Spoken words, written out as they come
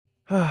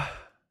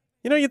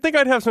You'd think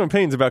I'd have some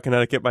opinions about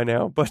Connecticut by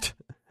now, but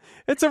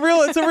it's a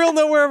real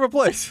nowhere of a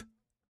place.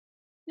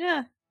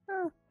 Yeah.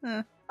 A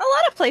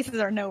lot of places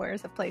are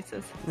nowheres of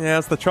places. Yeah,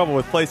 that's the trouble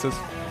with places.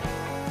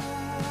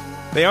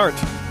 They aren't.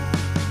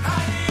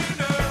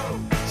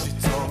 She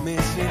told me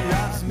she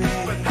loves me,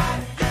 but how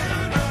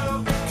you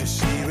know? 'Cause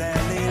she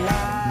rarely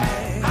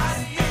lies.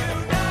 How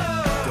you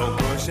know? Don't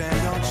push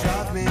and don't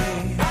shove me.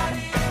 How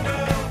you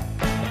know?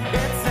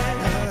 It's in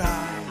her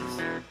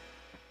eyes.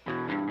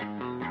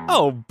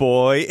 Oh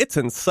boy, it's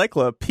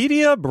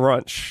Encyclopedia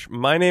Brunch.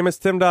 My name is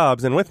Tim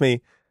Dobbs, and with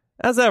me,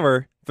 as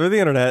ever, through the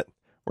internet,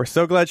 we're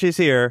so glad she's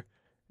here.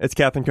 It's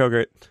Catherine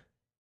Kogert.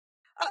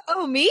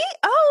 Oh, me?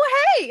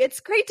 Oh, hey, it's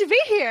great to be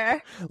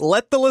here.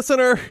 Let the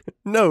listener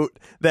note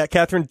that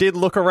Catherine did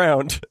look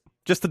around,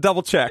 just to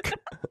double check.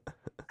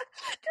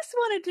 Just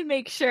wanted to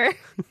make sure.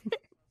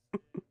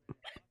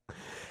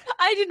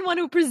 I didn't want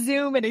to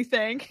presume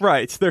anything.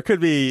 Right, there could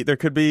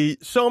be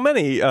so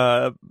many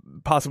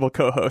possible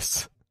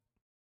co-hosts.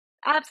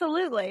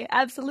 Absolutely.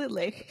 That's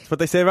what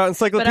they say about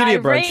Encyclopedia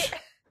Brunch.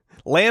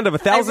 Land of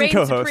 1,000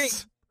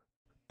 co-hosts.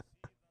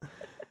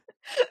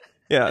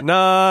 Yeah,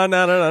 na,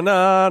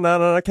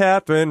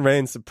 Catherine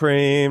reigns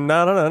supreme.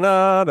 Na,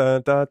 da,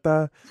 da,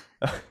 da.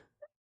 Is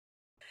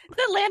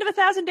that Land of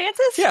 1,000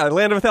 Dances? Yeah,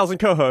 land of 1,000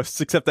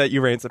 co-hosts, except that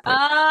you reign supreme.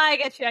 I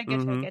get you.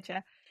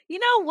 You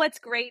know what's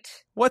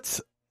great?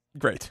 What's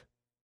great?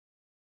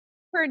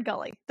 Fern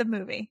Gully, the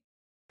movie.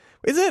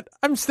 Is it?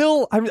 I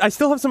still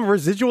have some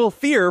residual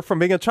fear from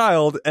being a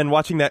child and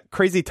watching that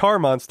crazy tar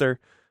monster.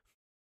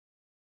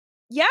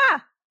 Yeah,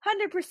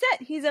 100%.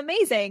 He's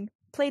amazing.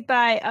 Played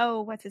by,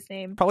 what's his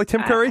name? Probably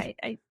Tim Curry?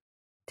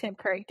 Tim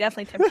Curry.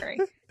 Definitely Tim Curry.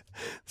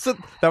 So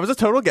that was a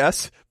total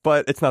guess,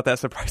 but it's not that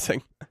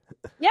surprising.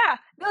 Yeah.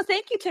 No,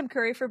 thank you, Tim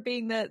Curry, for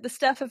being the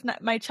stuff of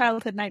my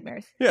childhood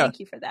nightmares. Yeah. Thank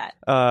you for that.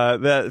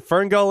 That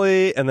Fern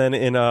Gully, and then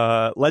in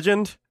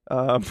Legend,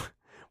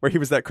 where he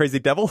was that crazy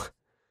devil.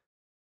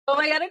 Oh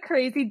my god, a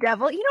crazy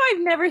devil. You know,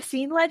 I've never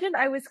seen Legend.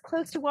 I was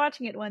close to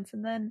watching it once,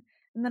 and then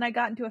I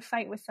got into a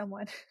fight with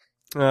someone.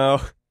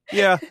 Oh,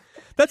 yeah.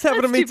 That's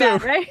happened to me too.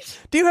 Bad, right?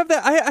 Do you have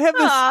that? I have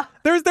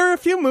this. There are a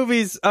few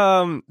movies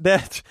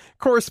that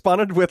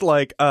corresponded with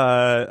like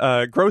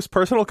gross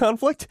personal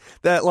conflict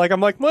that like I'm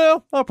like,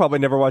 well, I'll probably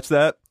never watch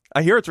that.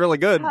 I hear it's really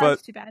good, but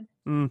that's too bad.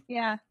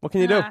 Yeah. What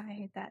can you do? I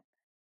hate that.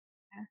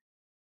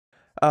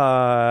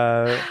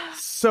 Yeah.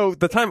 So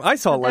the time I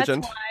saw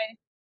Legend, that's why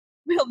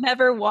we'll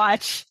never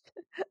watch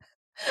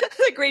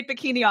The Great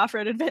Bikini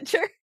Off-Road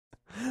Adventure.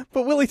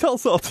 But Willie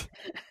Tellsalt.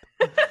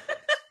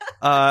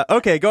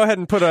 Okay, go ahead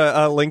and put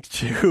a link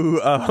to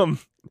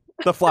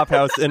the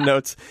Flophouse in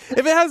notes. If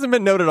it hasn't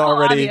been noted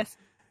already, obvious.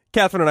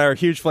 Catherine and I are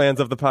huge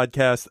fans of the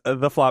podcast,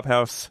 The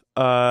Flophouse.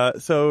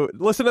 So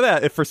listen to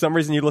that. If for some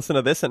reason you listen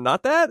to this and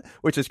not that,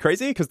 which is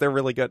crazy because they're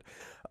really good.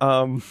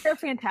 They're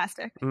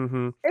fantastic.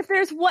 Mm-hmm. If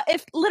there's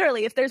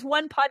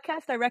one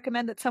podcast I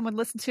recommend that someone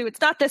listen to, it's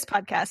not this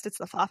podcast, it's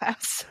The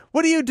Flophouse.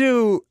 What do you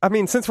do? I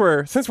mean, since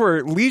we're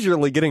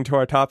leisurely getting to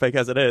our topic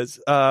as it is,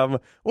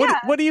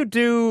 what do you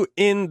do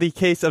in the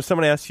case of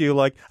someone asks you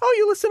like, oh,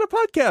 you listen to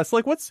podcasts?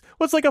 Like, what's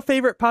like a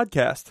favorite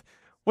podcast?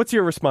 What's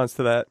your response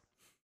to that?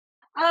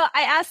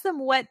 I ask them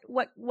what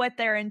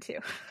they're into.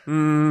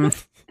 You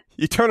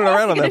turn it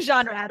around on them. I get a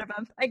genre out of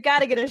them. I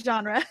gotta get a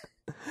genre.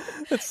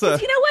 It's, you know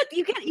what?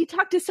 You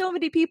talk to so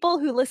many people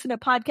who listen to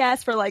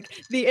podcasts for like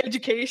the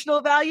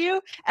educational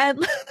value, and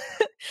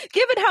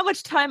given how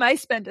much time I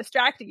spend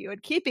distracting you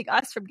and keeping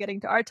us from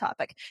getting to our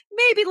topic,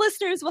 maybe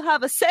listeners will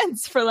have a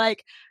sense for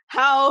like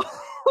how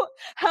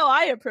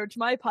I approach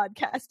my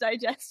podcast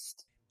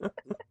digest.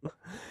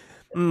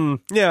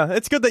 Yeah,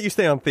 it's good that you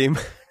stay on theme.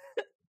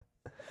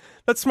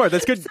 That's smart.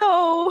 That's good.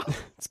 So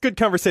it's good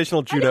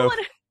conversational judo.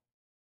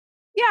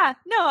 Yeah,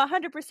 no,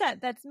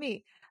 100%. That's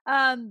me.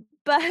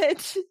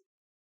 But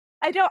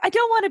I don't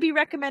want to be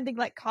recommending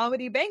like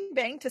Comedy Bang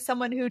Bang to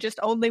someone who just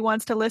only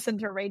wants to listen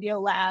to Radio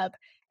Lab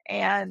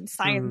and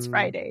Science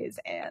Fridays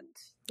and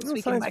This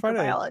Week in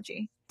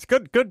Microbiology. It's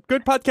good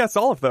podcasts,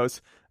 all of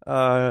those.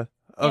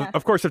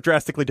 Of course, of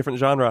drastically different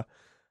genre.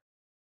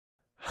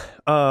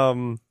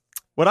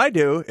 What I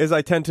do is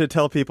I tend to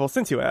tell people,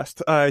 since you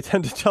asked,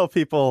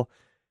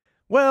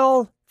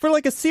 well, for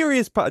like a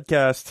serious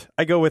podcast,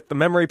 I go with The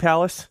Memory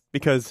Palace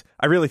because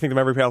I really think The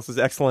Memory Palace is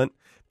excellent.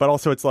 But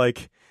also, it's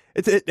like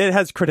it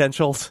has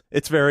credentials.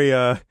 It's very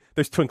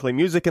there's twinkling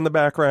music in the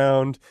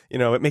background. You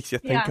know, it makes you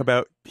think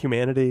about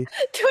humanity.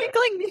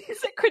 Twinkling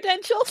music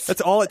credentials.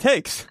 That's all it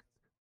takes.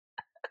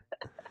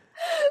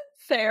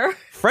 Fair.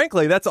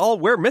 Frankly, that's all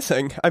we're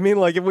missing. I mean,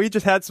 like if we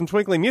just had some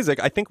twinkling music,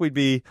 I think we'd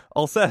be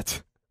all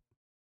set.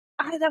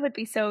 That would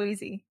be so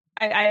easy.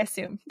 I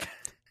assume.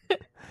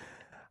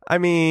 I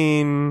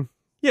mean,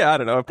 yeah, I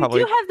don't know.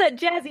 Probably. We do have that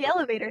jazzy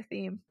elevator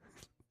theme.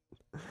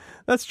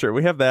 That's true.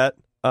 We have that.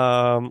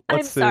 I'm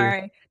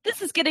sorry.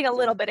 This is getting a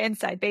little bit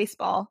inside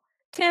baseball.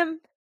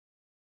 Tim?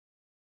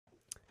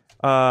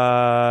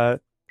 Could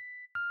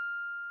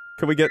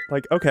we get,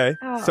 like, okay.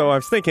 So I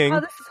was thinking. Oh,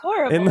 this is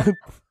horrible. In the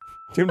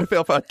Doomed to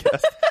Fail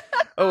podcast.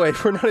 Oh,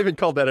 wait. We're not even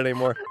called that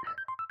anymore.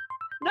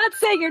 No, not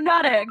saying you're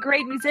not a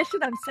great musician.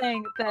 I'm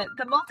saying that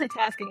the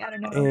multitasking, I don't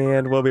know.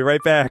 And we'll be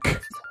right back This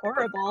is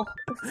horrible.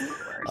 This is the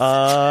worst.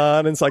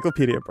 on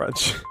Encyclopedia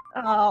Brunch.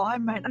 Oh,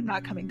 I'm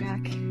not coming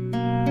back.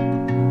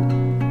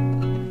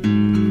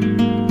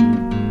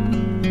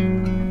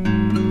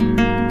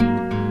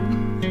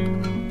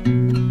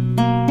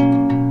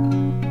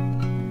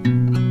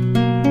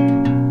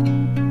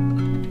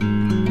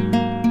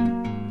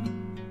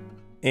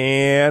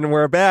 And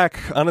we're back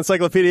on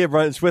Encyclopedia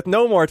Brunch with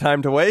no more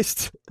time to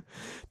waste.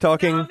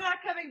 Talking. No, I'm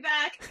not coming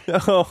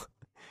back. Oh,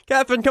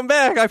 Catherine, come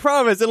back. I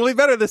promise. It'll be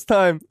better this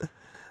time.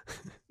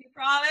 You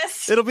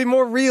promise? It'll be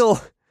more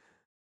real.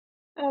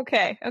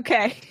 Okay.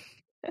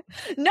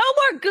 No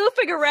more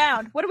goofing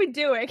around. What are we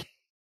doing?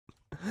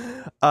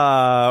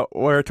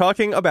 We're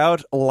talking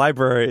about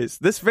libraries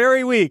this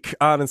very week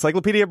on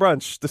Encyclopedia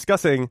Brunch,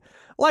 discussing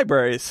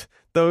libraries.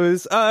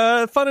 Those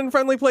fun and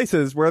friendly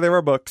places where there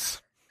are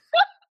books.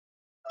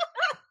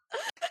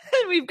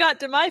 And we've got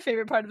to my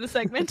favorite part of the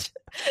segment.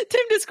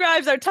 Tim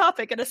describes our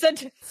topic in a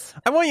sentence.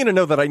 I want you to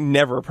know that I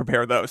never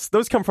prepare those.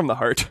 Those come from the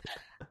heart.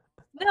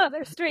 No,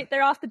 they're straight.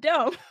 They're off the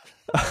dome.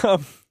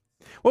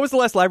 What was the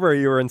last library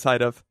you were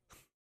inside of?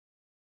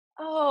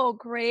 Oh,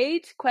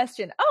 great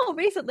question. Oh,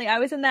 recently I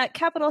was in that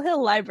Capitol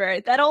Hill library.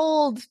 That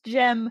old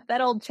gem,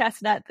 that old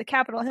chestnut, the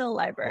Capitol Hill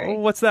library. Oh,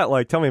 what's that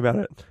like? Tell me about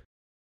it.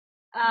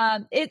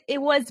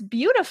 It was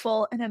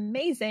beautiful and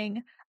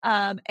amazing,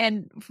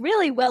 and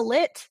really well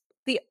lit.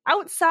 The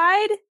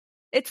outside,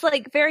 it's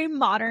like very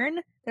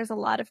modern. There's a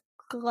lot of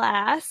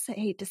glass. I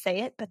hate to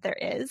say it, but there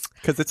is.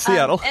 Because it's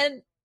Seattle.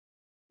 And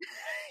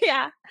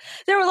yeah,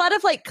 there were a lot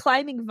of like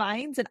climbing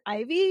vines and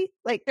ivy.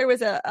 Like there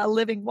was a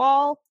living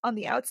wall on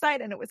the outside,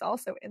 and it was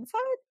also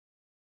inside.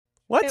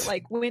 What? It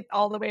like went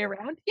all the way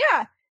around.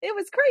 Yeah, it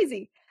was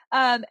crazy.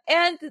 And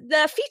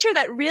the feature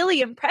that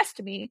really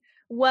impressed me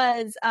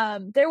was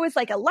there was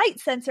like a light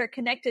sensor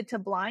connected to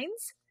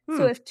blinds.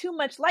 So if too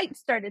much light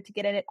started to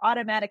get in, it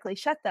automatically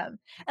shut them.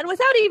 And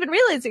without even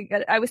realizing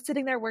it, I was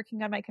sitting there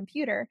working on my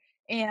computer,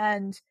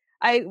 and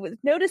I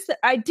noticed that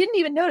I didn't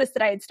even notice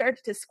that I had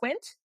started to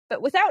squint,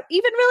 but without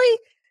even really,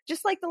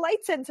 just like the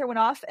light sensor went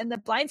off and the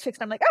blinds fixed.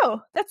 I'm like,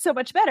 oh, that's so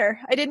much better.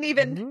 I didn't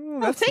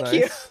even. Oh, thank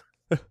you.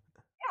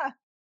 Yeah.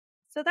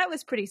 So that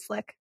was pretty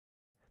slick.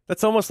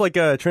 That's almost like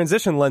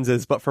transition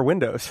lenses, but for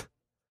Windows.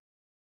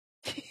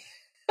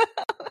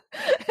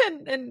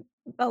 and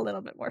a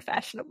little bit more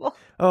fashionable.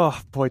 Oh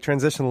boy,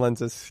 transition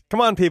lenses.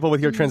 Come on, people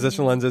with your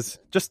transition lenses.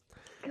 Just,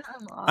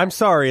 Come on. I'm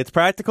sorry, it's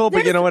practical,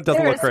 but you know what? It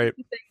doesn't look great.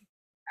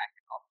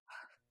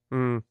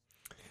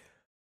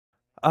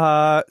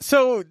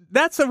 So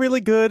that's a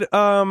really good, it's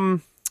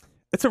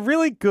a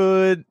really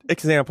good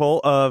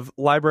example of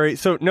library.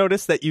 So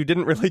notice that you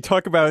didn't really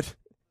talk about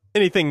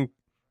anything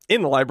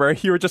in the library.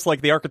 You were just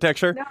like the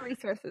architecture. No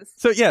resources.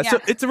 So yeah, so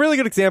it's a really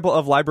good example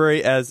of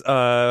library as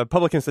a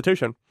public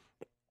institution.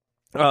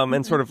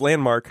 And sort of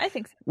landmark, I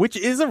think so. Which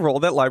is a role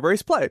that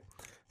libraries play.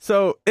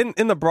 So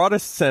in the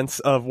broadest sense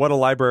of what a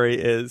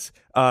library is,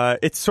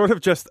 it's sort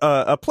of just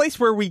a place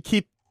where we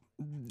keep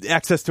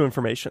access to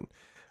information.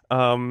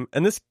 And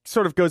this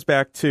sort of goes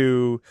back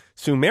to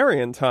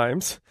Sumerian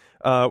times,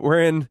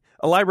 wherein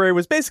a library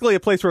was basically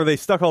a place where they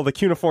stuck all the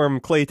cuneiform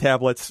clay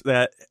tablets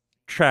that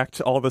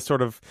tracked all the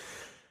sort of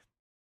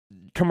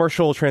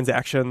commercial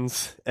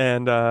transactions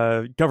and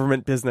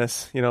government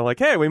business, like,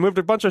 hey, we moved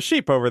a bunch of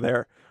sheep over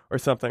there or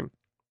something.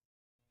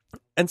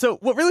 And so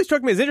what really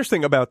struck me as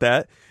interesting about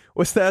that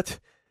was that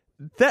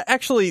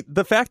actually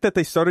the fact that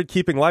they started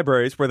keeping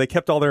libraries where they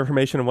kept all their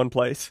information in one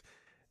place,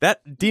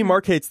 that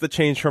demarcates the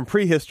change from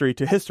prehistory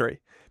to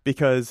history.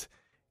 Because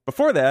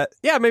before that,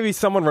 yeah, maybe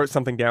someone wrote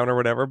something down or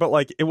whatever, but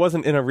like it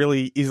wasn't in a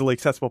really easily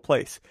accessible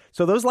place.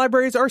 So those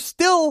libraries are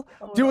still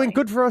doing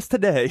good for us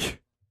today.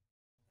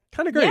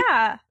 Kind of great.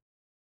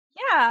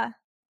 Yeah.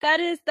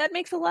 That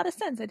makes a lot of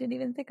sense. I didn't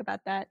even think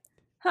about that.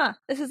 Huh.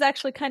 This is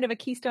actually kind of a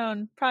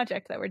Keystone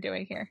project that we're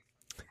doing here.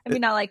 I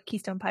mean, not like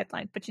Keystone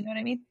Pipeline, but you know what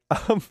I mean?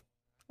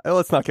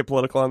 Let's not get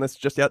political on this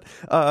just yet.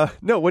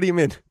 No, what do you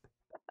mean?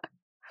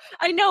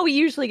 I know we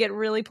usually get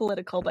really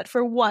political, but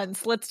for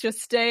once, let's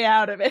just stay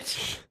out of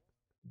it.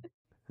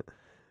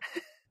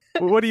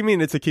 What do you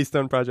mean it's a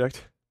Keystone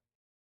project?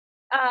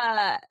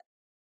 A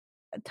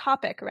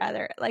topic,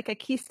 rather. Like a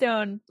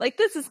keystone. Like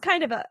this is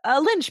kind of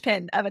a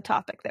linchpin of a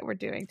topic that we're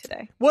doing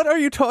today. What are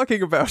you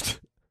talking about?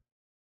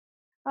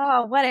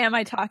 Oh, what am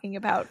I talking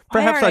about?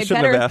 Perhaps I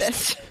shouldn't have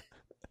asked.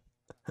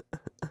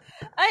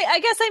 I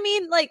guess I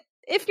mean, like,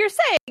 if you're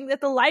saying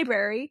that the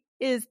library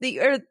is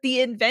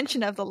the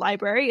invention of the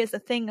library is a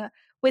thing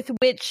with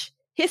which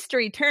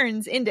history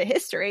turns into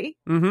history,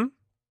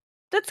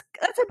 that's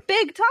a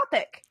big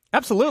topic.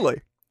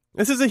 Absolutely.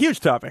 This is a huge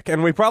topic,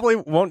 and we probably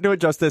won't do it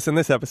justice in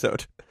this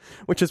episode,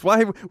 which is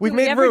why we've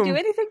made room do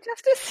anything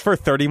justice? For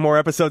 30 more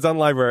episodes on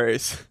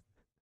libraries.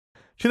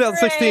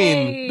 2016,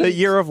 Great. The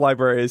year of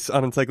libraries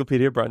on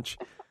Encyclopedia Brunch.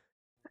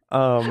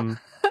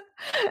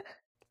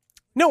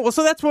 No, well,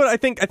 so that's what I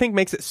think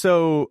makes it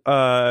so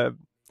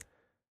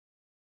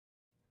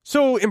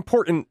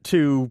important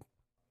to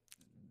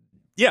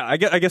yeah, I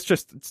guess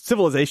just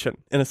civilization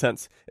in a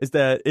sense is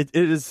that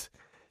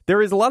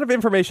there is a lot of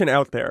information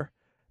out there,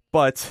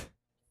 but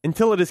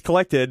until it is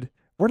collected,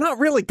 we're not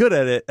really good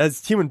at it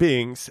as human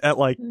beings at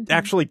like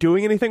actually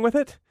doing anything with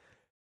it.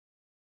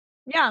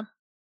 Yeah.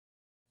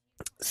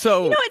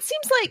 So It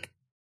seems like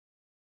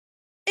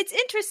it's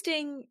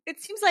interesting.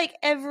 It seems like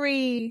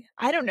every,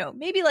 I don't know,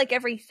 maybe like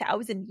every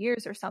 1,000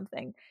 years or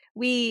something,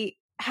 we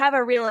have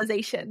a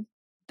realization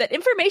that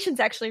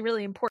information's actually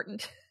really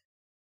important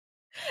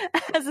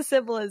as a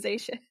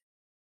civilization.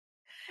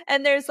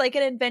 And there's like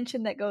an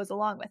invention that goes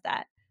along with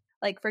that.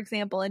 Like, for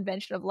example,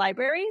 invention of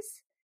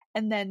libraries.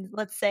 And then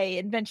let's say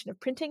invention of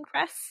printing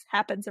press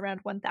happens around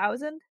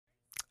 1000. I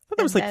thought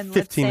that was like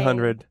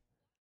 1500.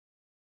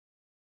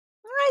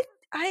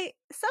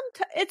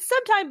 It's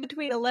sometime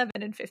between 11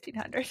 and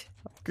 1500.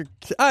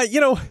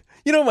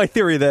 My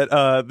theory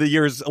that the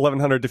years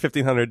 1100 to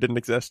 1500 didn't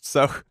exist.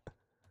 So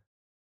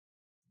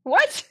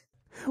What?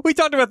 we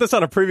talked about this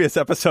on a previous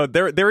episode.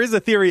 There is a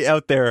theory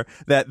out there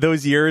that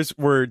those years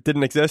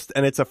didn't exist,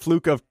 and it's a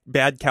fluke of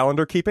bad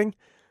calendar keeping.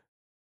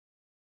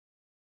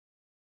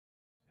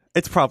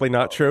 It's probably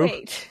not true.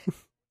 Wait.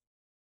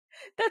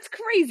 That's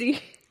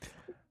crazy.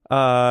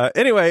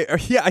 Anyway,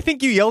 yeah, I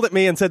think you yelled at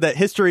me and said that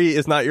history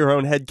is not your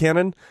own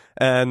headcanon,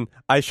 and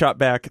I shot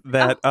back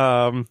that,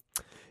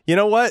 you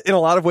know what? In a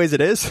lot of ways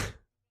it is.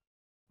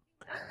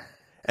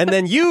 And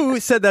then you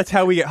said that's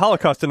how we get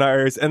Holocaust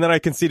deniers, and then I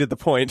conceded the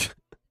point.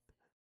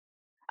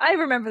 I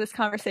remember this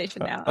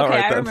conversation now. All Okay,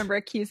 right, I then. remember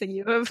accusing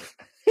you of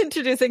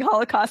introducing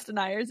Holocaust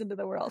deniers into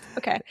the world.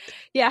 Okay,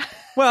 yeah.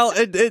 Well,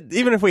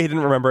 even if we didn't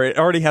remember, it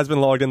already has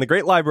been logged in the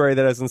great library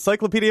that is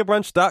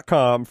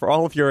encyclopediabrunch.com for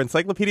all of your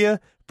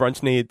encyclopedia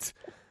brunch needs.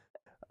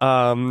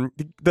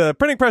 The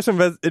printing press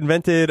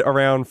invented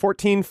around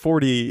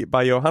 1440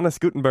 by Johannes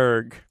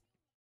Gutenberg.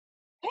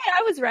 Hey,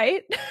 I was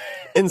right.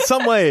 In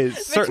some ways,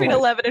 Between certainly.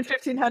 11 and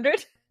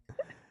 1500.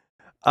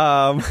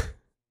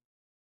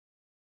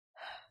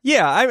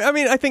 Yeah, I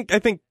mean, I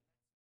think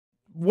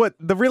what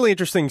the really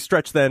interesting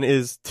stretch then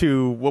is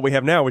to what we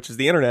have now, which is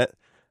the internet,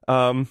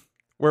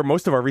 where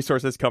most of our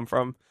resources come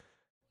from,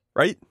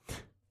 right?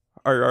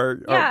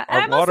 Our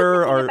I'm also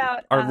water, thinking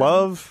about, our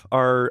love,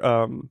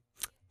 our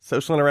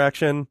social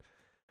interaction,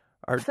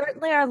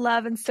 certainly our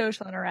love and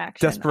social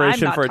interaction.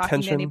 Desperation I'm not for talking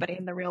attention. to anybody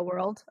in the real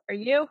world. Are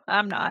you?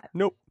 I'm not.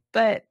 Nope.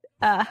 But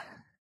I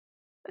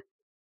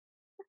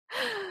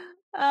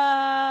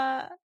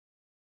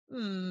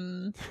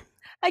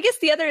guess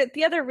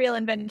the other real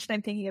invention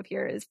I'm thinking of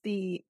here is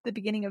the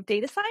beginning of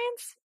data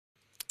science.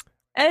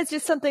 And it's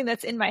just something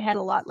that's in my head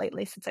a lot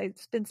lately since I've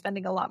been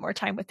spending a lot more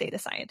time with data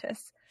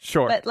scientists.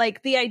 Sure. But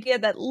like the idea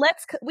that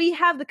we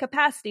have the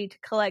capacity to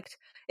collect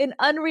an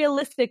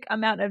unrealistic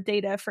amount of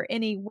data for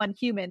any one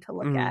human to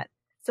look at.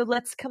 So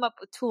let's come up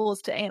with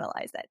tools to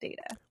analyze that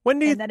data.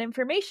 And that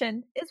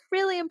information is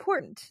really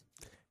important.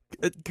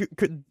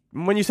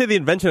 When you say the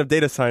invention of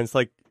data science,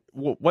 like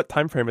what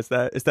time frame is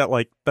that? Is that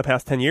like the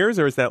past 10 years,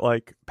 or is that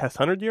like past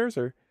 100 years,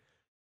 or?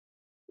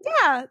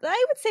 Yeah,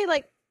 I would say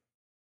like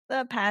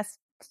the past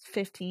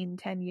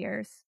 10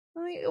 years.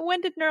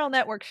 When did neural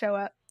networks show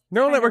up?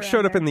 Neural Kinda networks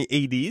showed around up in the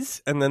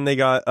 80s, and then they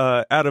got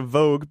out of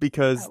vogue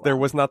because there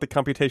was not the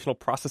computational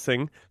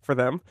processing for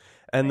them,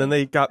 and then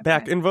they got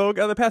back in vogue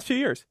the past few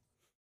years.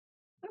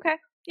 Okay,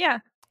 yeah.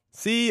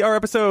 See our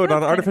episode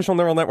on artificial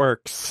neural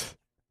networks.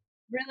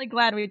 Really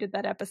glad we did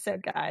that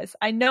episode, guys.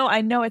 I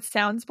know it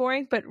sounds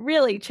boring, but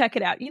really check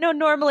it out.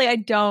 Normally I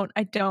don't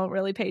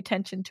really pay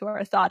attention to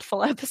our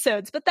thoughtful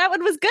episodes, but that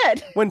one was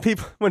good. When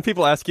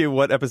people ask you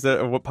what episode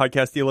or what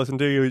podcast do you listen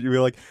to, you're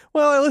like,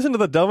 well, I listen to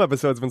the dumb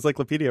episodes of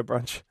Encyclopedia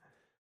Brunch.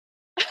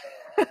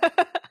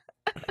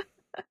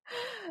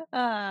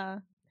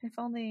 If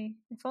only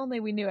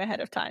we knew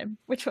ahead of time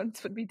which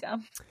ones would be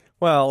dumb.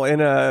 Well,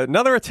 in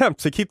another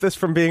attempt to keep this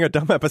from being a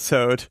dumb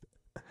episode.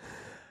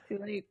 Too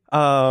late.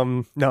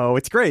 No,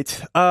 it's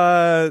great.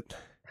 Yeah,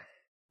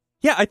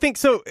 I think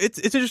so. It's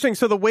interesting.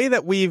 So the way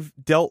that we've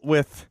dealt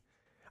with,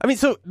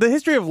 so the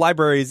history of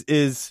libraries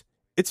it's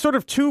sort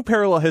of two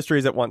parallel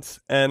histories at once,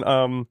 and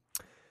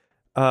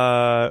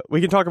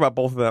we can talk about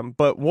both of them.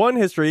 But one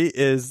history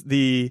is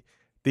the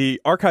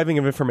archiving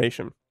of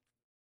information.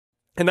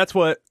 And that's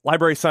what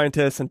library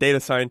scientists and data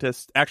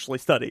scientists actually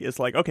study, is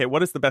like, okay,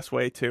 what is the best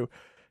way to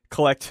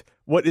collect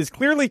what is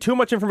clearly too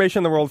much information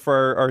in the world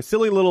for our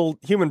silly little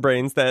human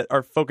brains that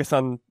are focused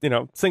on,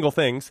 single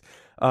things.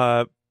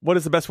 What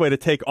is the best way to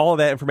take all of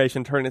that information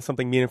and turn it into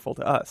something meaningful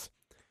to us?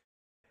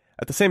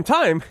 At the same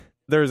time,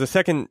 there's a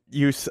second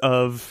use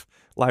of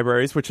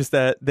libraries, which is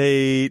that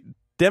they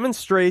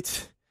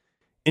demonstrate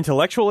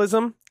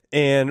intellectualism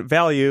and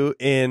value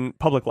in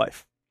public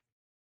life.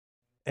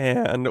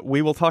 And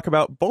we will talk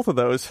about both of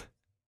those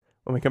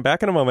when we come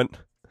back in a moment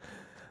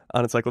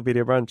on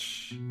Encyclopedia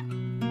Brunch.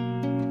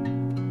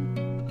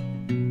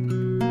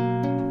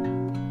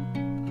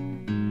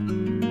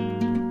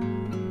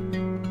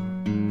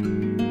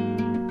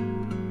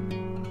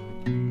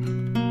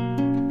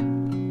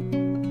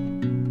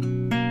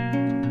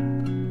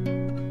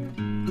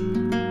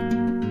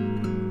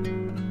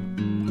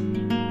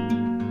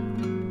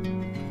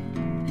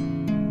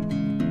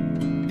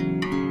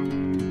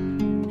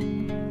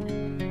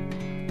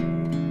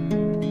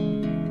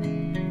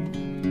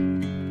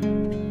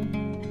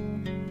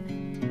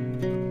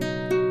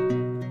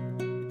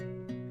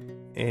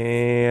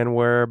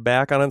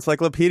 back on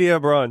Encyclopedia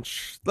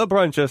Brunch, the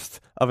brunchest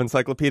of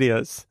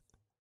encyclopedias.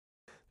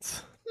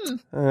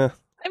 I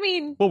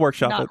mean, We'll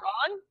workshop not it.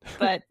 wrong,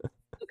 but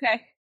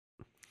okay.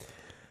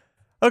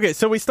 Okay,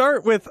 so we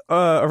start with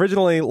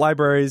originally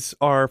libraries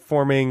are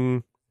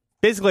forming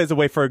basically as a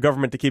way for a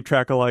government to keep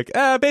track of like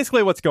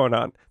basically what's going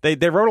on. They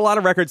wrote a lot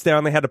of records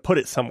down. They had to put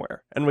it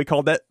somewhere, and we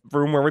called that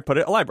room where we put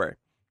it a library.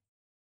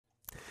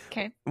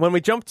 Okay. When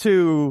we jump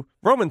to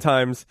Roman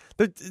times,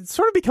 it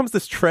sort of becomes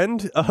this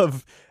trend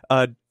of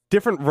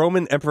different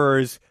Roman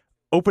emperors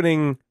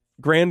opening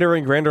grander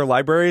and grander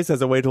libraries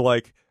as a way to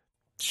like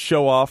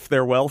show off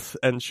their wealth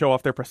and show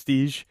off their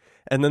prestige.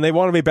 And then they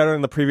want to be better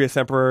than the previous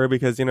emperor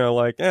because, you know,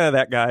 like,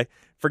 that guy,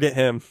 forget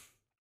him.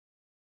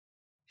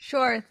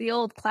 Sure, the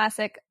old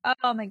classic.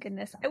 Oh my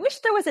goodness. I wish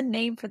there was a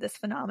name for this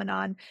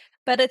phenomenon,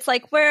 but it's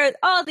like where,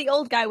 the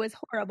old guy was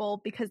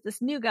horrible because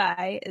this new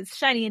guy is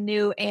shiny and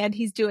new and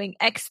he's doing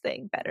X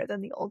thing better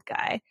than the old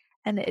guy.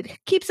 And it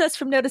keeps us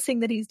from noticing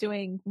that he's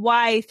doing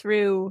Y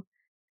through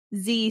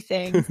Z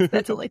things.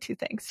 That's only two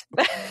things.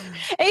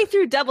 A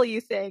through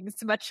W things,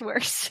 much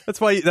worse.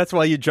 That's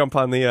why you jump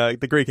on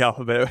the Greek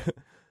alphabet.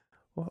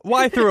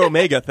 Y through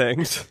Omega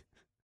things.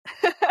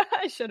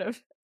 I should have.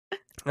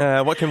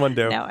 What can one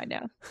do? Now I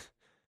know.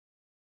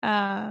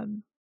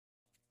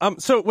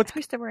 So what's I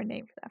wish there were a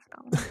name for that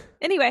phenomenon.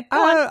 Anyway, go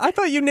on. I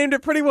thought you named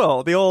it pretty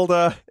well. The old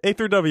A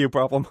through W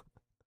problem.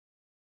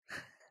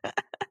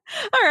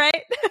 All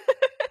right.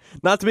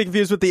 Not to be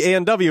confused with the A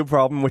and W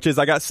problem, which is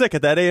I got sick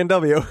at that A and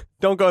W.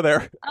 Don't go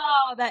there.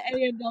 Oh, that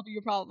A and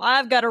W problem.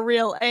 I've got a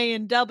real A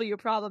and W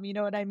problem. You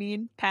know what I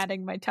mean?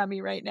 Patting my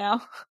tummy right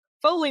now.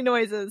 Foley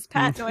noises,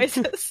 pat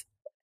noises.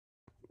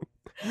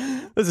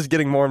 This is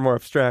getting more and more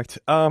abstract.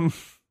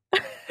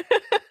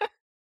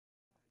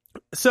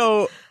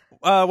 So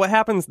what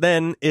happens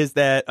then is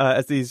that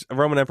as these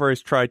Roman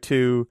emperors try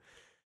to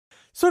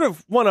sort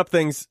of one-up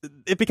things,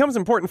 it becomes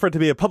important for it to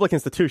be a public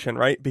institution,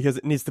 right? Because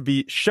it needs to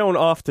be shown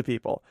off to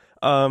people.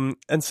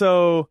 And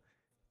so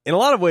in a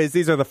lot of ways,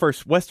 these are the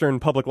first Western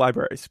public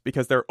libraries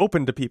because they're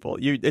open to people.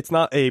 It's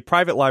not a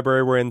private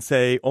library wherein,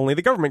 say, only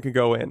the government can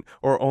go in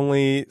or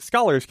only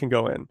scholars can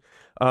go in.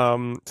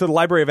 So the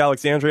Library of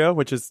Alexandria,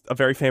 which is a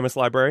very famous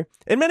library,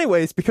 in many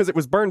ways, because it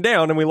was burned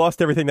down and we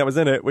lost everything that was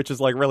in it, which is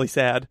like really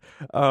sad.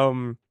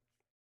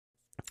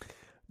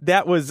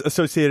 That was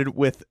associated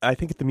with, I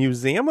think, the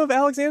Museum of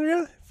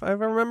Alexandria, if I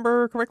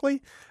remember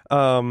correctly.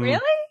 Really?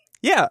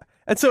 Yeah.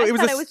 And so I it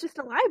thought it was just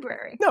a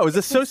library. No, it was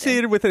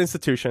associated with an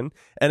institution,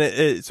 and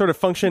it sort of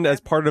functioned as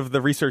part of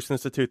the research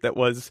institute that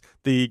was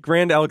the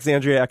Grand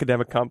Alexandria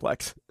Academic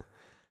Complex.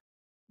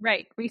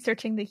 Right,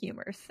 researching the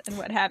humors and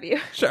what have you.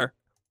 Sure.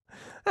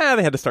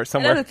 They had to start And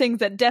somewhere. other things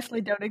that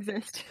definitely don't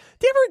exist.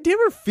 Do you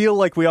ever feel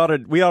like we ought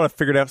to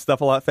figure out stuff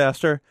a lot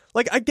faster?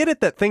 Like, I get it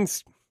that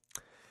things.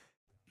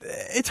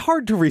 It's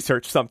hard to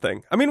research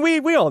something. I mean,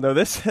 we all know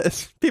this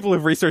as people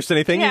who've researched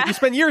anything. Yeah. You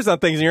spend years on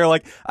things and you're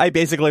like, I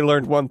basically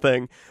learned one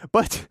thing.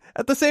 But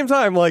at the same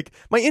time, like,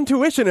 my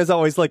intuition is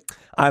always like,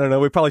 I don't know,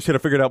 we probably should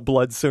have figured out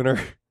blood sooner.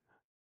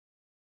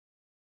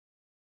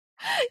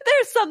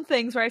 There's some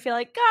things where I feel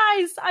like,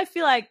 guys, I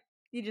feel like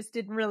you just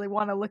didn't really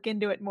want to look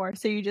into it more,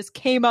 so you just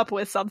came up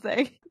with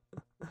something.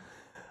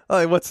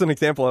 What's an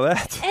example of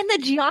that? And the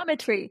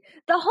geometry.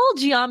 The whole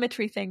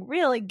geometry thing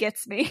really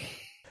gets me.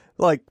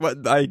 Like,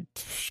 what? I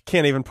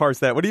can't even parse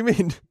that. What do you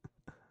mean?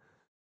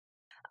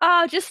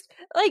 Just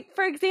like,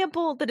 for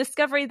example, the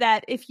discovery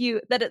that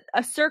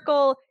a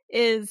circle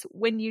is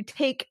when you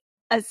take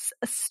a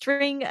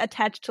string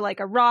attached to like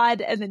a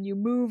rod and then you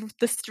move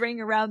the string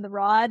around the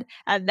rod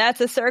and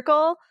that's a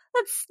circle.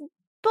 That's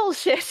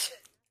bullshit.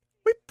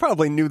 We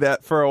probably knew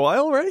that for a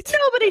while, right?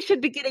 Nobody should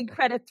be getting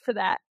credit for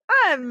that.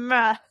 I'm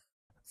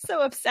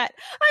so upset.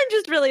 I'm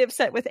just really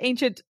upset with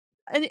ancient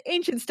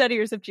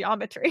studiers of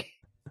geometry.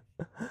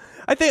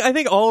 I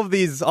think all of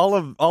this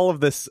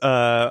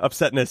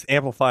upsetness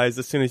amplifies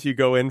as soon as you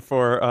go in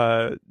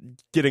for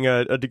getting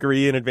a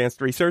degree in advanced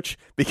research,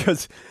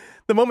 because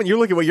the moment you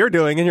look at what you're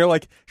doing and you're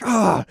like,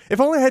 if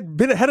only I had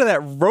been ahead of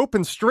that rope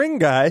and string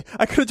guy,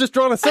 I could have just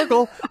drawn a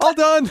circle. All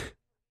done.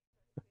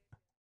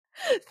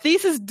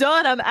 Thesis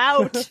done. I'm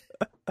out.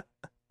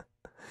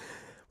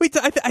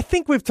 I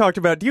think we've talked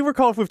about. Do you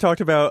recall if we've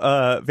talked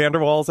about van der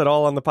Waals at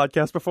all on the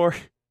podcast before?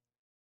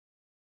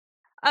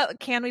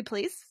 Can we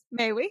please?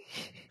 May we?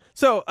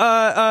 So,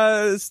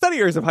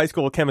 studiers of high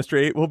school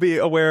chemistry will be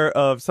aware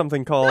of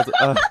something called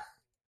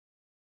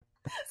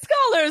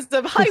Scholars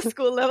of high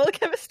school level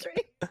chemistry.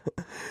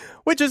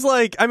 which is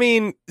like, I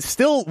mean,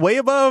 still way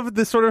above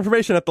this sort of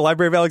information at the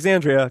Library of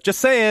Alexandria. Just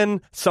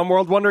saying, some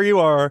world wonder you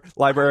are,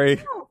 library.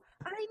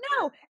 I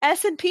know.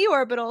 S&P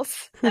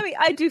orbitals. I mean,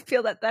 I do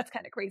feel that that's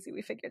kind of crazy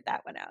we figured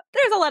that one out.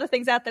 There's a lot of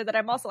things out there that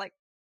I'm also like,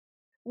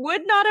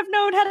 would not have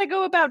known how to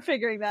go about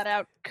figuring that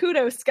out.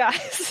 Kudos,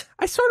 guys.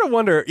 I sort of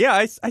wonder,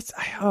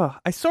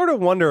 I sort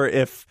of wonder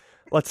if,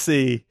 let's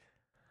see,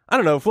 I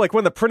don't know, if like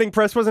when the printing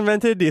press was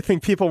invented, do you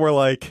think people were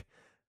like,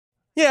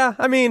 yeah,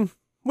 I mean,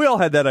 we all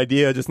had that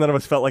idea, just none of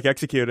us felt like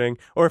executing.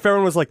 Or if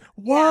everyone was like,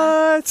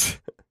 what?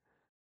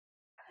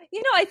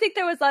 I think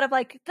there was a lot of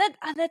like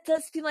that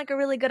does seem like a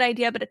really good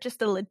idea, but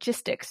the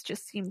logistics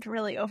just seemed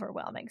really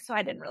overwhelming, so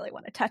I didn't really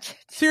want to touch it.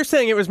 So you're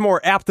saying it was more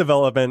app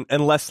development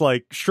and less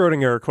like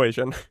Schrodinger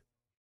equation.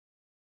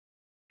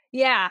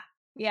 Yeah.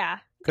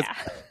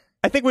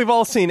 I think we've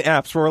all seen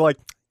apps where we're like,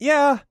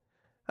 yeah,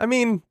 I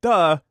mean,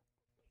 duh.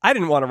 I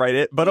didn't want to write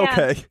it, but Yeah.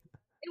 okay.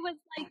 It was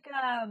like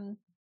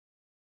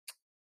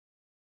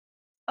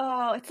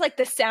it's like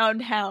the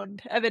sound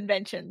hound of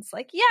inventions.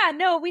 Like, yeah,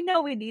 no, we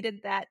know we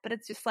needed that, but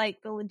it's just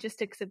like the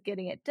logistics of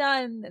getting it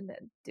done and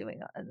then and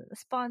then the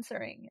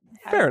sponsoring and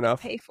how Fair to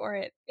enough. pay for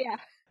it. Yeah.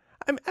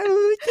 I want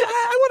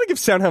to give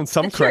SoundHound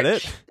some The church.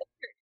 credit.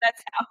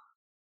 That's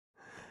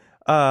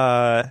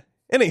how.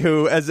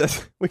 Anywho,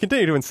 as we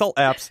continue to insult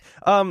apps,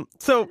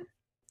 so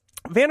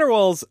Van der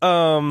Waals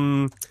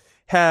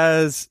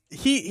has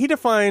he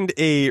defined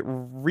a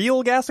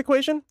real gas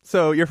equation.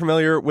 So you're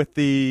familiar with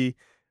the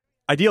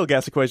ideal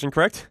gas equation,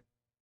 correct?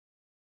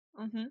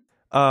 Mm-hmm.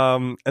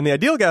 And the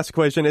ideal gas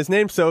equation is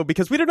named so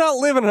because we do not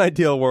live in an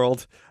ideal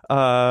world.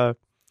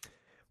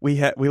 We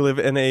live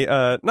in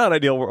a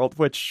non-ideal world,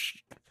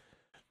 which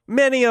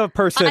many a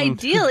person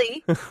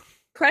Ideally,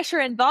 pressure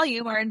and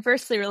volume are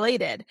inversely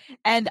related,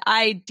 and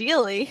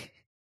ideally,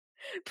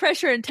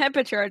 pressure and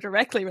temperature are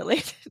directly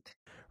related.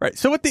 right.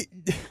 So what the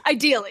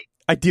Ideally.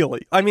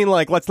 I mean,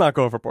 like, let's not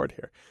go overboard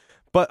here,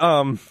 but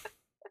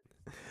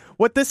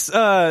what this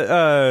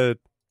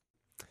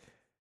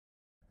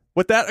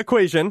what that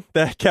equation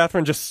that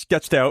Catherine just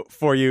sketched out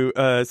for you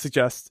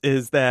suggests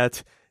is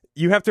that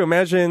you have to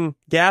imagine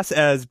gas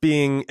as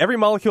being, every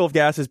molecule of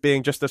gas as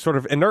being just a sort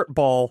of inert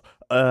ball,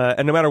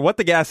 and no matter what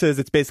the gas is,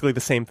 it's basically the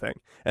same thing,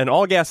 and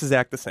all gases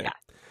act the same. Yeah.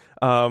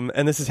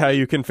 And this is how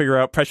you can figure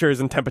out pressures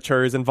and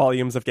temperatures and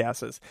volumes of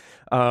gases.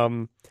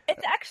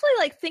 It's actually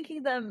like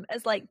thinking them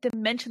as like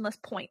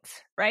dimensionless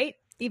points, right?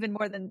 Even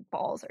more than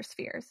balls or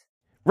spheres.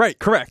 Right,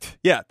 correct.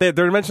 Yeah, they're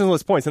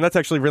dimensionless points, and that's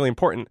actually really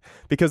important,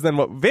 because then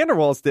what Van der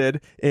Waals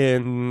did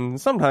in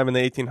sometime in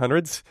the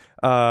 1800s,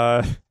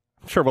 I'm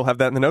sure we'll have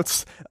that in the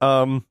notes,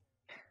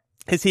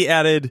 is he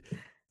added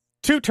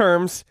two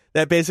terms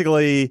that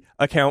basically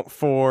account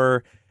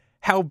for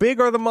how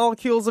big are the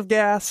molecules of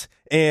gas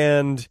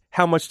and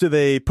how much do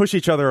they push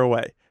each other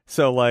away.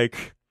 So,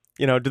 like,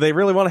 do they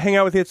really want to hang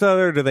out with each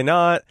other? Do they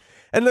not?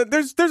 And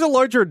there's a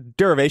larger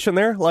derivation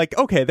there. Like,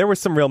 okay, there was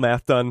some real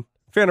math done.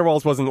 Van der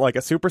Waals wasn't like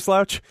a super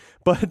slouch,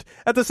 but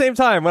at the same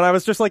time, when I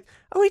was just like,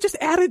 oh, he just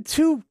added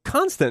two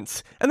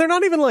constants, and they're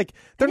not even like,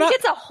 He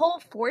gets a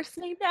whole force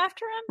named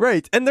after him?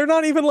 right, and they're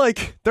not even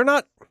like, they're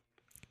not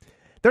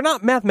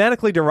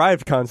mathematically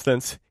derived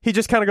constants. He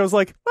just kind of goes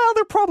like, well,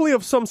 they're probably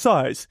of some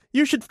size.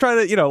 You should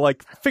try to,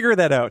 like, figure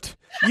that out.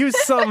 Use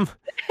some.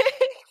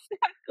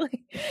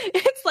 Exactly.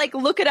 It's like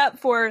look it up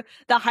for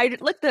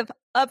the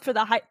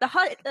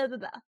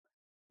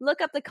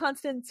look up the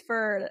constants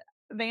for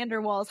Van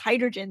der Waals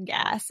hydrogen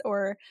gas,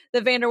 or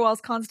the Van der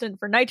Waals constant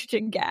for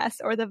nitrogen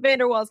gas, or the Van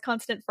der Waals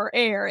constant for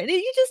air, and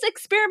you just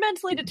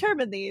experimentally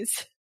determine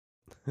these.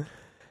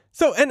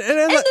 So and the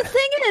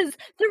thing is,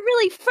 the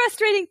really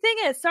frustrating thing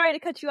is, sorry to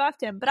cut you off,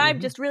 Tim, but I'm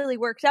just really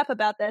worked up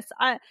about this.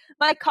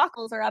 My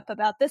cockles are up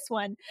about this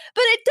one,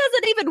 but it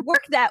doesn't even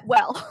work that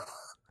well.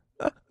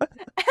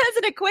 As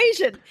an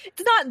equation,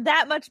 it's not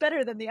that much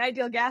better than the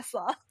ideal gas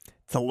law.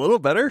 it's a little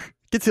better.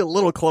 Gets you a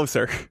little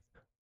closer.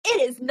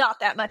 It is not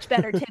that much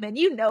better, Tim, and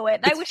you know it.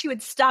 And I wish you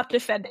would stop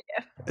defending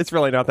it. It's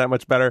really not that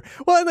much better.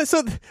 Well, and so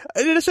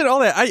in addition to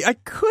all that, I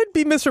could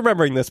be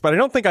misremembering this, but I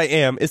don't think I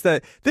am, is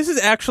that this is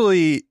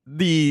actually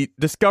the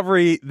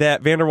discovery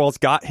that Van der Waals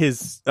got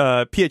his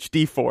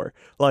PhD for.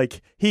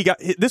 Like,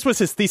 this was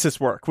his thesis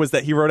work, was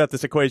that he wrote out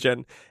this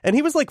equation, and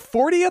he was like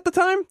 40 at the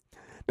time.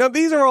 Now,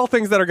 these are all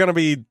things that are going to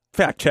be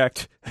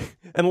fact-checked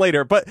and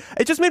later, but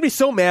it just made me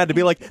so mad to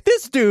be like,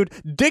 this dude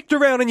dicked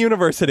around in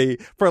university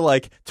for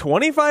like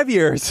 25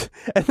 years,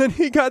 and then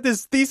he got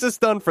this thesis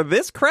done for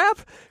this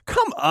crap?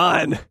 Come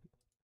on!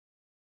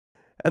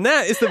 And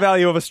that is the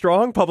value of a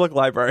strong public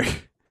library.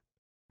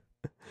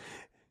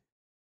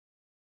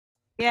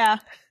 Yeah.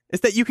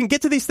 Is that you can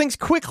get to these things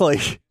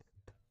quickly.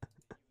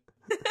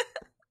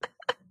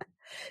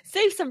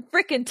 Save some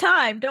frickin'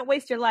 time. Don't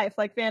waste your life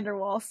like Van der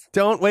Waals.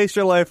 Don't waste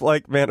your life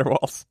like Van der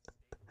Waals.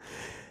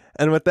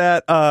 And with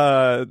that,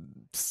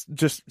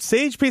 just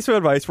sage piece of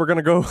advice, we're going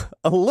to go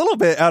a little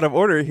bit out of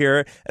order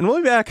here, and we'll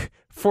be back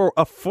for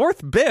a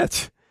fourth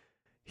bit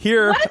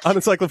here on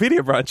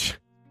Encyclopedia Brunch.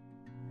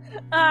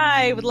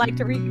 I would like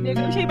to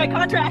renegotiate my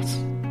contract.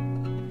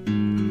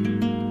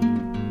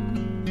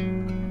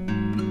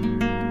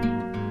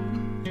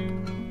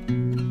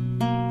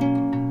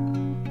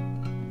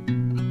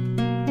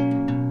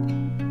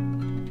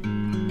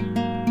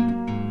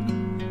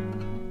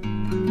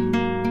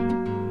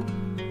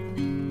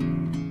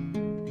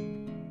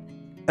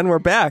 And we're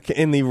back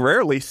in the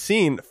rarely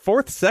seen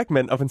fourth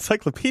segment of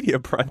Encyclopedia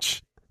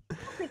Brunch. I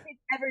don't think they've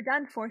ever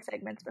done 4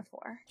 segments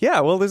before. Yeah,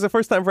 well, there's a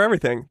first time for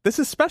everything. This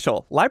is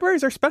special.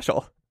 Libraries are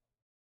special.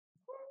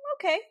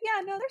 Okay,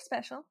 yeah, no, they're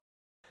special.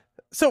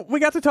 So we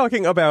got to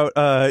talking about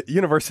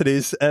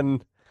universities,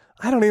 and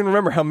I don't even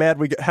remember how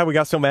we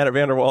got so mad at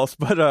Van der Waals,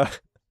 but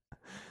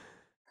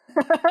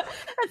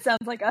That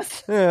sounds like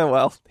us. yeah,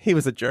 well, he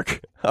was a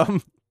jerk. Oh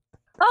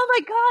my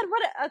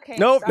god, okay.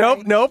 Nope,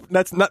 sorry. nope.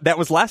 That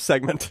was last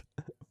segment.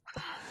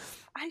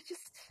 I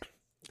just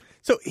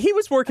So he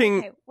was working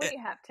okay, what do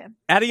you have, Tim?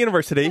 at a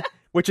university,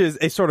 which is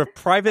a sort of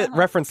private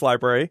reference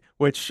library,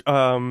 which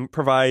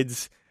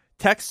provides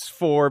texts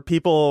for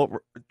people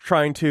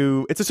trying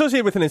to. It's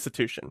associated with an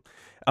institution,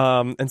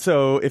 and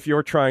so if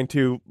you're trying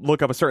to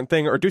look up a certain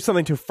thing or do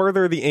something to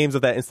further the aims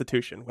of that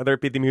institution, whether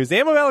it be the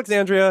Museum of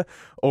Alexandria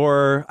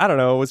or I don't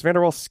know, was Van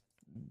der Waals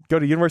go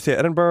to University of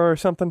Edinburgh or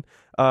something?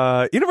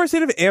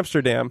 University of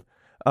Amsterdam,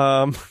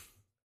 alma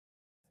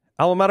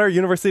mater,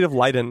 University of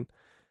Leiden.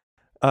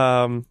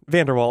 Van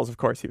der Waals, of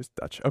course, he was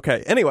Dutch.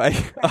 Okay, anyway,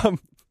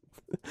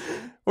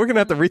 we're gonna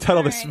have to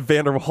retitle this right.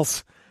 Van der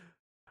Waals.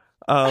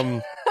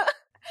 Van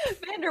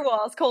der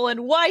Waals,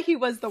 why he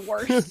was the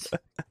worst.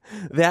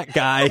 That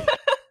guy.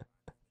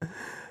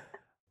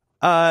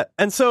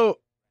 And so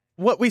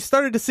what we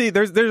started to see,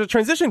 there's a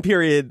transition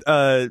period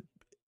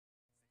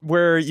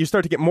where you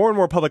start to get more and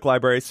more public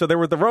libraries. So there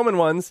were the Roman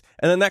ones,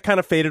 and then that kind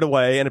of faded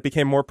away, and it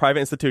became more private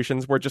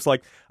institutions where just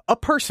like a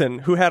person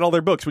who had all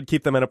their books would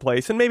keep them in a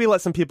place and maybe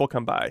let some people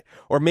come by,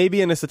 or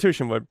maybe an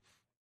institution would.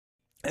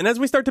 And as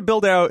we start to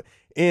build out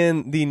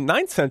in the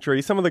 9th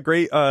century, some of the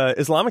great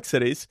Islamic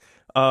cities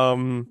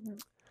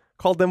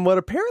called them what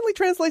apparently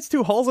translates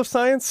to halls of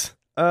science,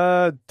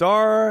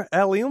 Dar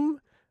al-Ilm.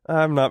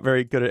 I'm not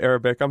very good at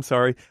Arabic, I'm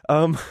sorry.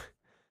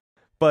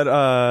 But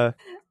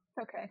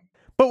Okay.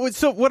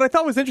 so what I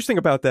thought was interesting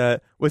about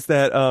that was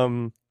that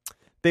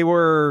they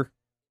were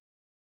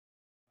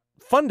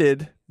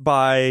funded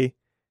by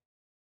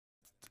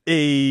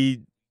a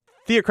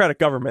theocratic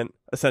government,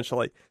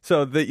 essentially.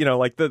 So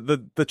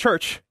the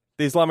church,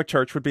 the Islamic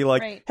Church, would be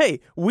like, Right. hey,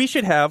 we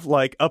should have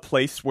like a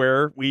place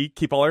where we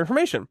keep all our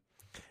information.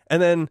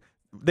 And then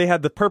they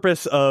had the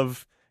purpose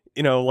of,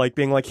 like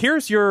being like,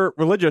 here's your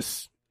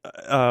religious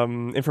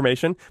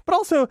information, but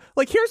also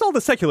like, here's all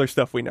the secular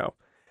stuff we know.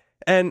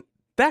 And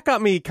that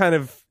got me kind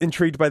of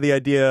intrigued by the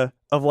idea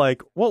of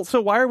like, well, so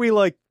why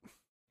do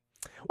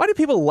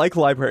people like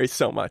libraries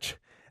so much?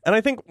 And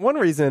I think one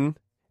reason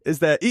is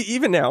that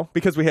even now,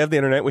 because we have the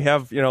internet, we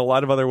have, a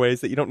lot of other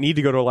ways that you don't need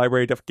to go to a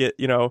library to get,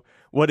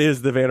 what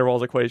is the Van der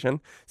Waals equation.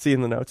 See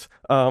in the notes.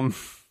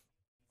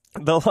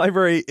 The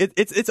library,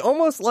 it's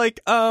almost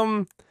like,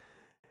 and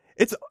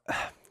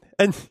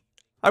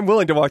I'm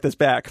willing to walk this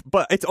back,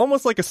 but it's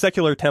almost like a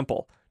secular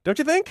temple. Don't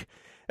you think?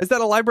 Is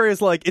that a library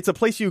is like, it's a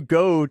place you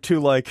go to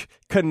like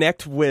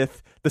connect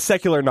with the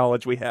secular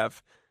knowledge we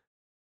have.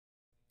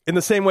 In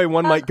the same way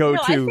one might go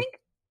to...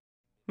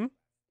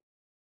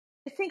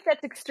 I think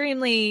that's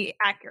extremely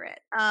accurate.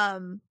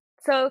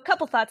 So a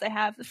couple thoughts I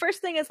have. The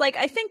first thing is like,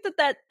 I think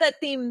that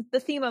theme, the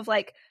theme of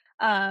like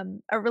a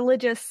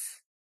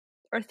religious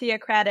or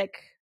theocratic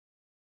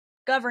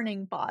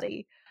governing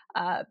body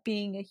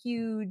being a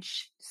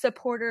huge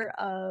supporter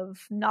of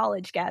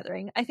knowledge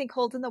gathering, I think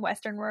holds in the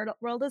Western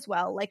world as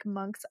well. Like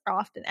monks are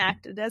often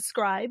acted as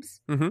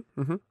scribes,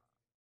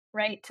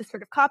 right? To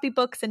sort of copy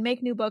books and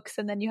make new books,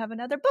 and then you have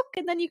another book,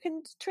 and then you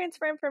can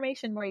transfer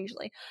information more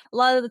easily. A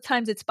lot of the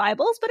times it's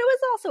Bibles, but it was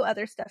also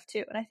other stuff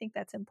too, and I think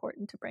that's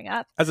important to bring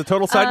up. As a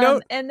total side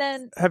note, and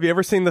then have you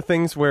ever seen the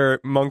things where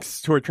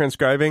monks who are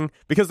transcribing,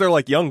 because they're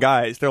like young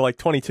guys, they're like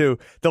 22,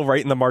 they'll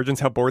write in the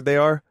margins how bored they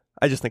are?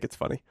 I just think it's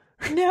funny.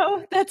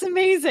 No, that's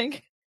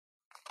amazing.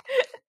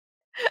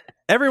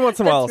 Every once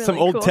in a while, That's some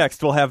really old cool.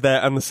 text will have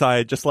that on the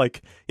side, just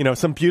like,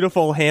 some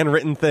beautiful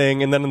handwritten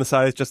thing, and then on the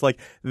side it's just like,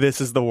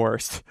 this is the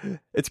worst.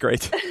 It's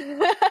great.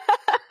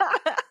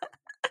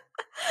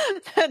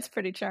 That's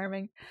pretty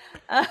charming.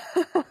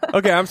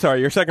 Okay, I'm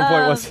sorry. Your second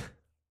point was...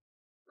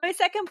 My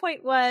second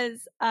point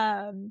was,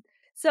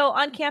 so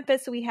on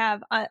campus we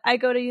have, I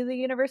go to the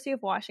University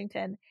of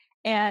Washington,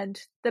 and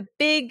the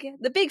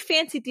big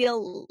fancy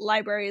deal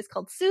library is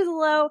called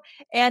Suzzallo,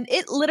 and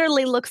it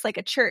literally looks like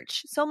a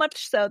church. So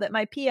much so that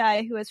my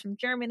PI, who is from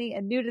Germany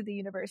and new to the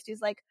university,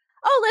 is like,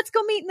 "Oh, let's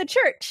go meet in the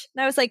church."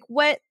 And I was like,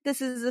 "What? This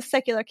is a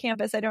secular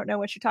campus. I don't know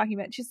what you're talking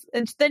about."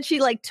 And then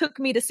she like took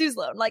me to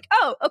Suzzallo. I'm like,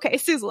 "Oh, okay,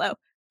 Suzzallo,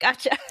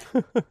 gotcha."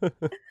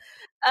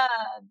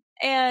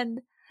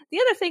 And the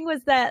other thing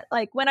was that,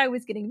 like, when I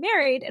was getting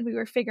married and we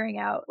were figuring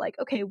out, like,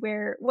 okay,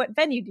 what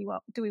venue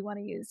do we want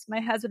to use? My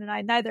husband and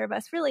I, neither of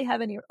us really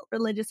have any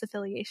religious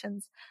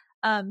affiliations.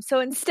 So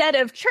instead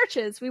of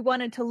churches, we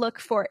wanted to look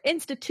for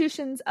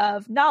institutions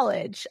of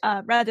knowledge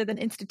rather than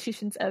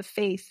institutions of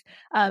faith,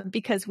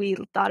 because we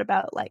thought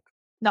about like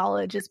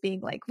knowledge as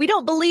being like, we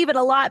don't believe it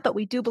a lot, but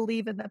we do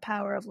believe in the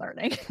power of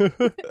learning.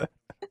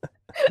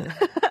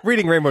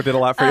 Reading Rainbow did a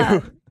lot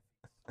for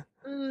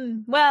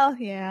you. Well,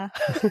 yeah.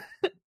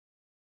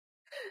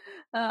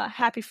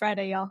 Happy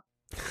Friday, y'all.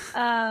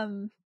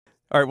 All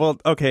right, well,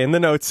 okay, in the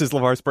notes is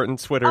LeVar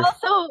Burton's Twitter.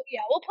 Also,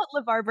 yeah, we'll put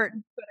LeVar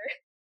Burton's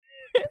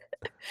Twitter.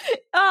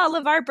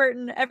 LeVar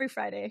Burton every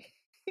Friday.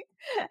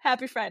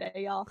 Happy Friday,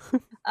 y'all.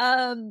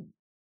 No,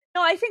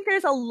 I think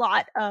there's a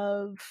lot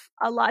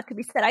to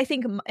be said. I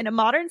think in a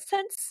modern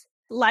sense,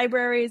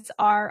 libraries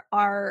are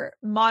our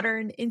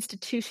modern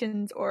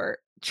institutions or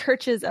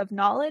churches of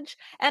knowledge.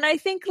 And I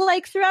think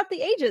like throughout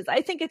the ages,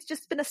 I think it's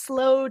just been a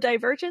slow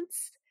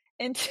divergence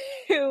into,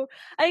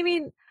 I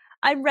mean,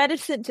 I'm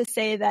reticent to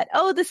say that,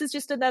 oh, this is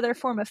just another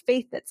form of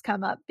faith that's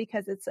come up,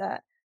 because it's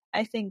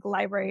I think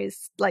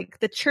libraries, like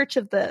the church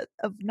of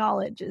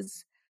knowledge,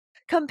 is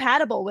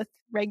compatible with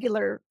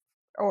regular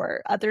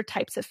or other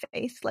types of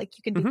faith. Like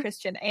you can be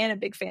Christian and a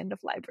big fan of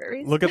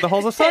libraries. Look at the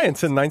halls of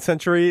science in 9th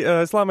century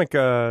Islamic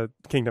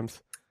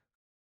kingdoms.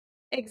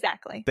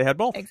 Exactly. They had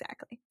both.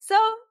 Exactly. So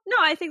no,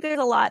 I think there's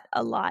a lot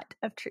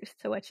of truth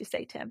to what you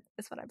say, Tim,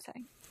 is what I'm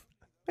saying.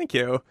 Thank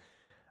you.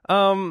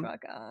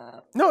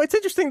 Welcome. No, it's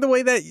interesting the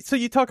way that, so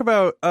you talk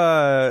about,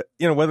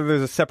 whether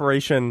there's a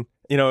separation,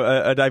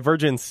 a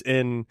divergence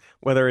in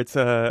whether it's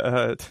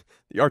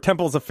our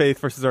temples of faith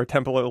versus our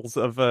temples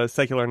of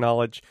secular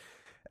knowledge.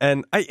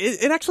 And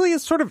it actually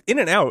is sort of in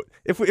and out.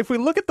 If we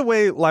look at the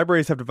way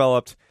libraries have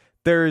developed,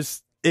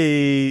 there's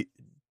a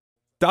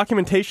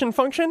documentation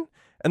function,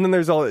 and then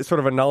there's sort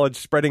of a knowledge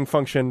spreading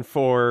function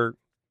for,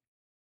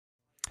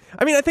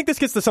 I think this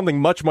gets to something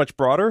much, much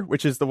broader,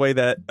 which is the way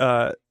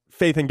that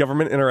faith and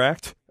government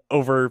interact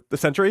over the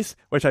centuries,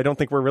 which I don't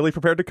think we're really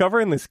prepared to cover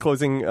in these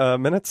closing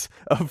minutes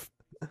of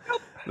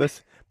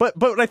this. But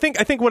I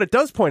think what it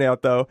does point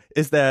out, though,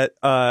 is that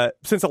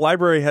since a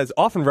library has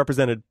often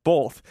represented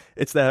both,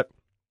 it's that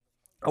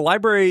a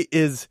library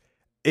is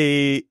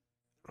it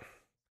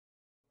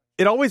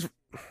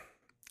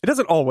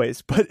doesn't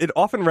always, but it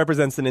often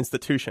represents an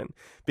institution,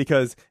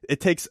 because it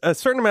takes a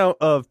certain amount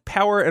of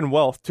power and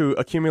wealth to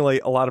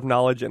accumulate a lot of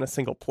knowledge in a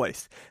single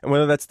place. And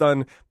whether that's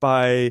done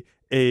by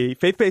a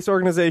faith-based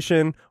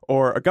organization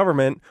or a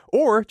government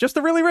or just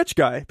a really rich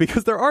guy,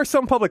 because there are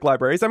some public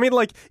libraries. I mean,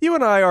 like, you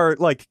and I are,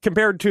 like,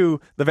 compared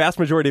to the vast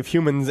majority of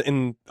humans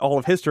in all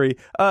of history,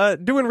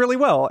 doing really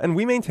well. And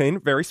we maintain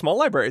very small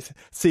libraries.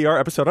 See our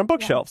episode on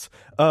bookshelves.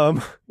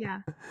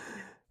 Yeah.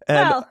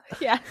 And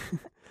yeah.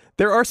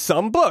 There are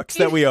some books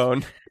that we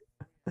own.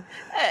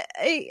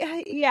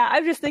 Yeah,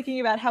 I'm just thinking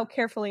about how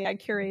carefully I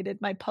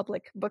curated my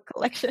public book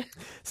collection.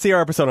 See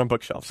our episode on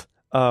bookshelves.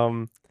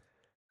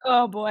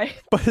 Oh boy!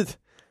 But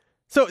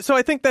so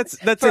I think that's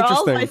For interesting.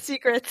 all my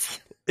secrets.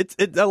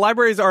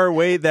 Libraries are a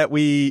way that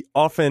we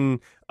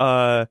often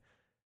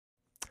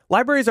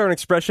libraries are an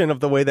expression of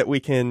the way that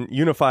we can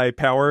unify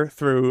power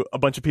through a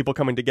bunch of people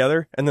coming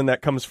together, and then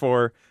that comes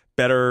for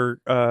better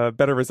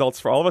results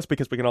for all of us,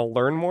 because we can all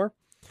learn more.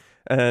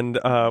 And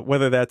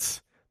whether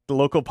that's the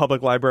local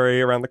public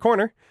library around the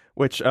corner,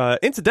 which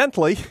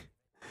incidentally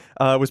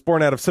was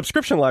born out of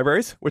subscription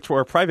libraries, which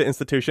were private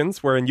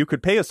institutions wherein you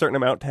could pay a certain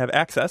amount to have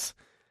access.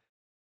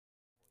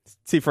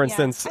 See, for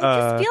instance... I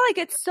just feel like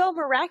it's so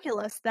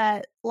miraculous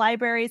that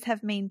libraries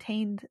have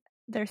maintained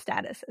their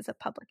status as a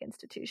public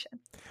institution.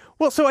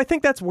 Well, so I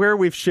think that's where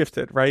we've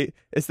shifted, right?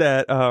 Is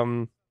that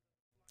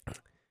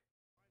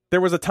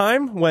there was a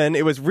time when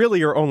it was really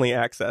your only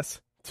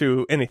access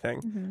to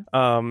anything.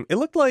 Mm-hmm. It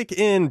looked like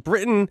in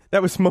Britain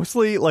that was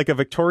mostly like a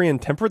Victorian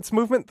temperance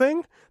movement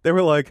thing. They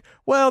were like,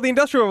 well, the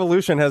Industrial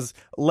Revolution has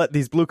let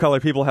these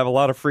blue-collar people have a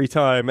lot of free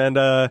time,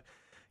 and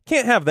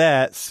can't have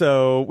that,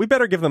 so we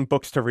better give them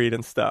books to read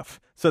and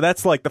stuff. So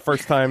that's like the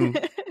first time,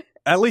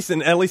 at least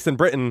in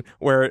Britain,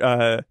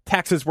 where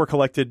taxes were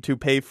collected to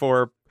pay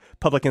for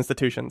public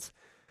institutions.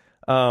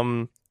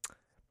 But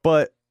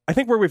I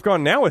think where we've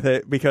gone now with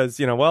it, because,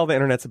 the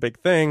internet's a big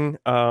thing,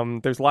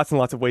 there's lots and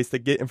lots of ways to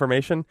get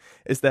information,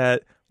 is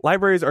that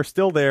libraries are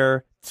still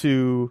there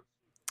to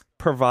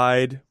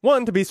provide,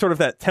 one, to be sort of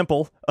that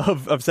temple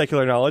of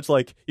secular knowledge.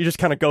 Like, you just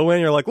kind of go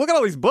in, you're like, look at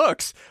all these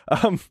books.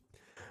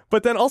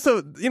 But then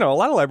also, a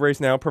lot of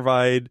libraries now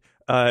provide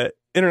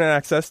internet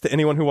access to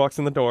anyone who walks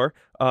in the door.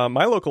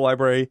 My local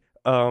library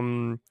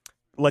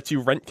lets you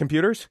rent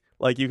computers.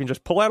 Like, you can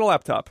just pull out a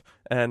laptop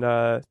and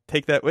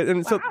take that.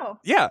 And so, wow.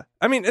 Yeah.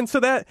 And so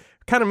that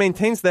kind of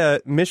maintains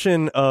that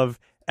mission of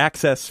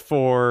access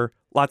for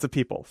lots of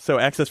people. So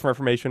access for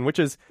information, which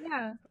is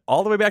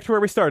all the way back to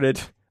where we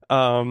started,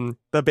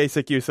 the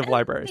basic use of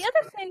libraries. The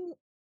other thing,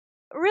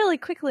 really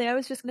quickly, I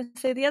was just going to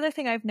say, the other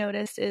thing I've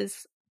noticed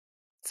is,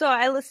 so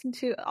I listen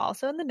to,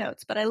 also in the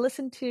notes, but I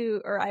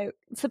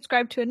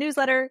subscribe to a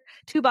newsletter,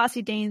 Two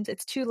Bossy Danes.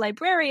 It's two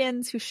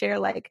librarians who share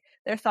like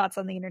their thoughts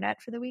on the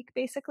internet for the week,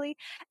 basically.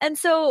 And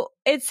so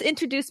it's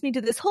introduced me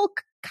to this whole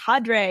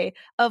cadre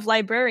of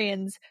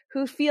librarians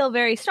who feel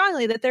very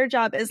strongly that their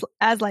job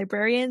as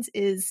librarians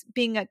is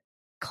being a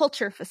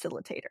culture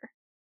facilitator.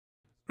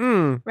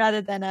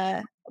 Rather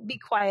than be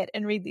quiet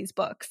and read these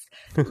books.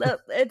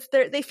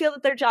 They feel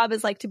that their job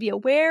is like to be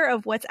aware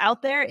of what's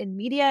out there in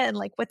media and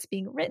like what's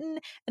being written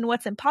and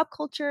what's in pop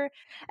culture,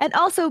 and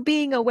also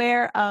being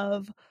aware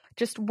of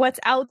just what's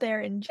out there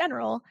in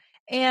general,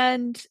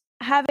 and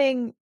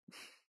being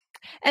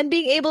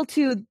able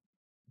to,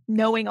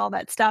 knowing all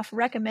that stuff,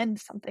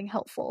 recommend something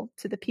helpful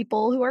to the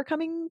people who are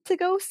coming to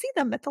go see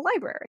them at the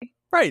library.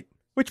 Right.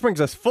 Which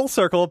brings us full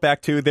circle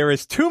back to there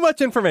is too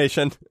much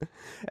information.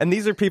 And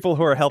these are people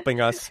who are helping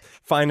us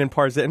find and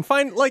parse it and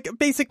find like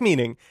basic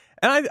meaning.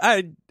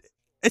 And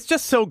it's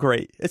just so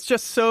great. It's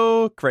just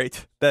so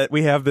great that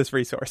we have this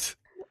resource.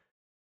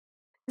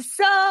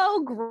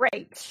 So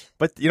great.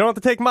 But you don't have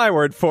to take my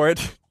word for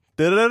it.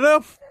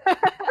 Da-da-da-da.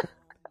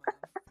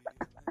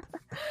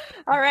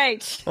 All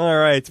right. All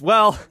right.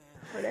 Well,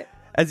 Heard it.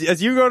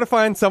 as you go to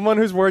find someone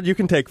whose word you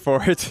can take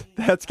for it,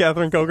 that's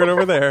Catherine Cogan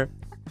over there.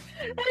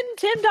 And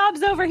Tim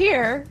Dobbs over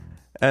here.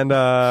 And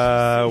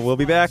we'll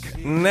be back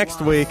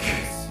next week.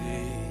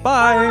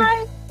 Bye.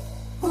 Bye.